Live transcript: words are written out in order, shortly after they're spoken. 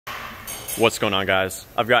What's going on, guys?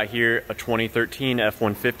 I've got here a 2013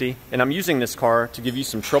 F150 and I'm using this car to give you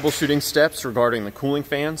some troubleshooting steps regarding the cooling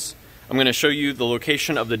fans. I'm going to show you the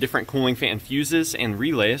location of the different cooling fan fuses and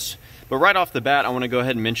relays, but right off the bat I want to go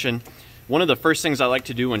ahead and mention one of the first things I like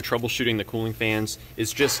to do when troubleshooting the cooling fans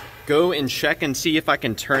is just go and check and see if I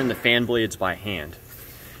can turn the fan blades by hand.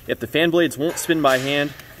 If the fan blades won't spin by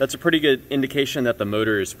hand, that's a pretty good indication that the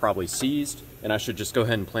motor is probably seized and I should just go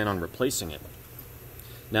ahead and plan on replacing it.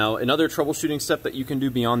 Now, another troubleshooting step that you can do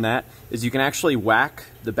beyond that is you can actually whack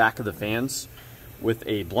the back of the fans with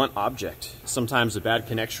a blunt object. Sometimes a bad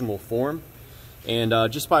connection will form, and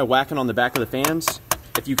just by whacking on the back of the fans,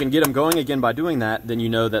 if you can get them going again by doing that, then you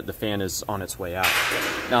know that the fan is on its way out.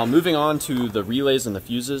 Now, moving on to the relays and the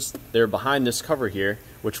fuses, they're behind this cover here,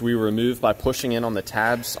 which we remove by pushing in on the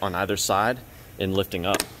tabs on either side and lifting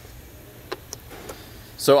up.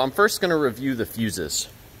 So I'm first going to review the fuses.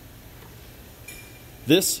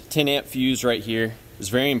 This 10 amp fuse right here is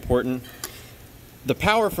very important. The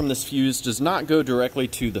power from this fuse does not go directly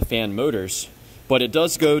to the fan motors, but it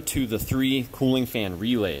does go to the 3 cooling fan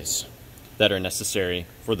relays that are necessary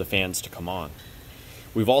for the fans to come on.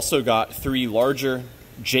 We've also got 3 larger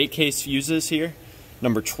J-case fuses here,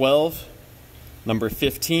 number 12, number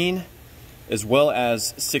 15, as well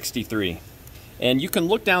as 63. And you can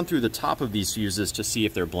look down through the top of these fuses to see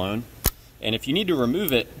if they're blown. And if you need to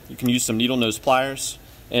remove it, you can use some needle nose pliers.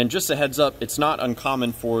 And just a heads up, it's not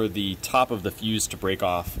uncommon for the top of the fuse to break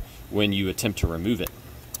off when you attempt to remove it.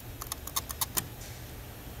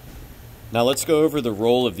 Now let's go over the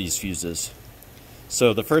role of these fuses.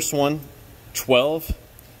 So the first one, 12,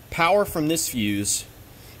 power from this fuse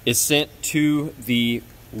is sent to the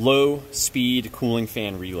low speed cooling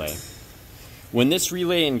fan relay. When this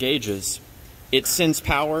relay engages, it sends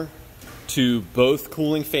power to both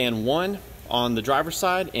cooling fan 1 on the driver's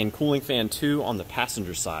side and cooling fan 2 on the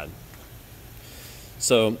passenger side.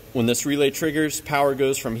 So when this relay triggers, power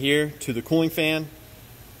goes from here to the cooling fan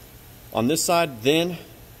on this side, then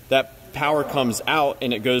that power comes out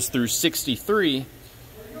and it goes through 63.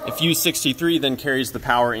 Fuse 63 then carries the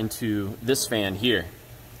power into this fan here.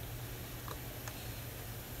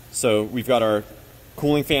 So we've got our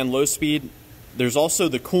cooling fan low speed. There's also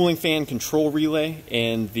the cooling fan control relay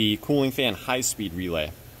and the cooling fan high speed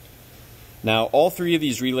relay. Now, all 3 of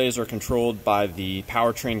these relays are controlled by the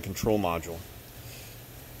powertrain control module.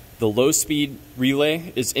 The low speed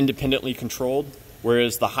relay is independently controlled,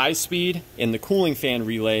 whereas the high speed and the cooling fan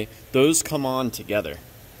relay, those come on together.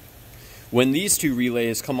 When these 2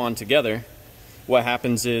 relays come on together, what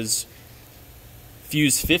happens is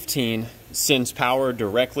fuse 15 sends power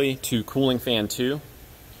directly to cooling fan 2,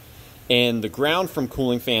 and the ground from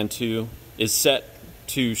cooling fan 2 is set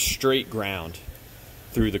to straight ground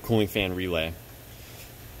through the cooling fan relay.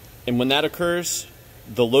 And when that occurs,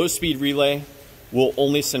 the low speed relay will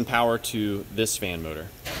only send power to this fan motor.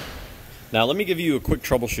 Now let me give you a quick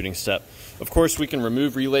troubleshooting step. Of course, we can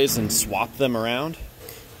remove relays and swap them around.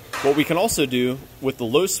 What we can also do with the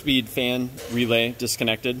low speed fan relay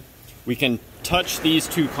disconnected, we can touch these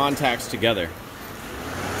 2 contacts together.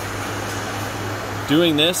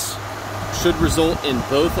 Doing this should result in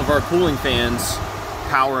both of our cooling fans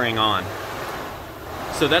powering on.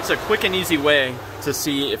 So that's a quick and easy way to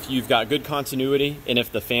see if you've got good continuity and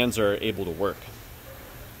if the fans are able to work.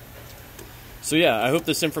 So yeah, I hope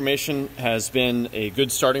this information has been a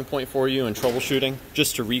good starting point for you in troubleshooting.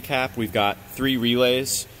 Just to recap, we've got 3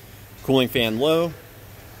 relays: cooling fan low,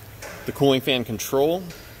 the cooling fan control,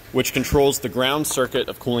 which controls the ground circuit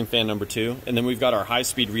of cooling fan number 2, and then we've got our high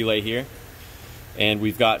speed relay here. And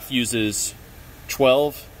we've got fuses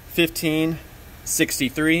 12, 15,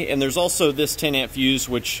 63, and there's also this 10 amp fuse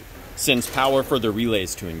which sends power for the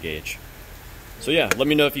relays to engage. So yeah, let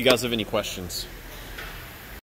me know if you guys have any questions.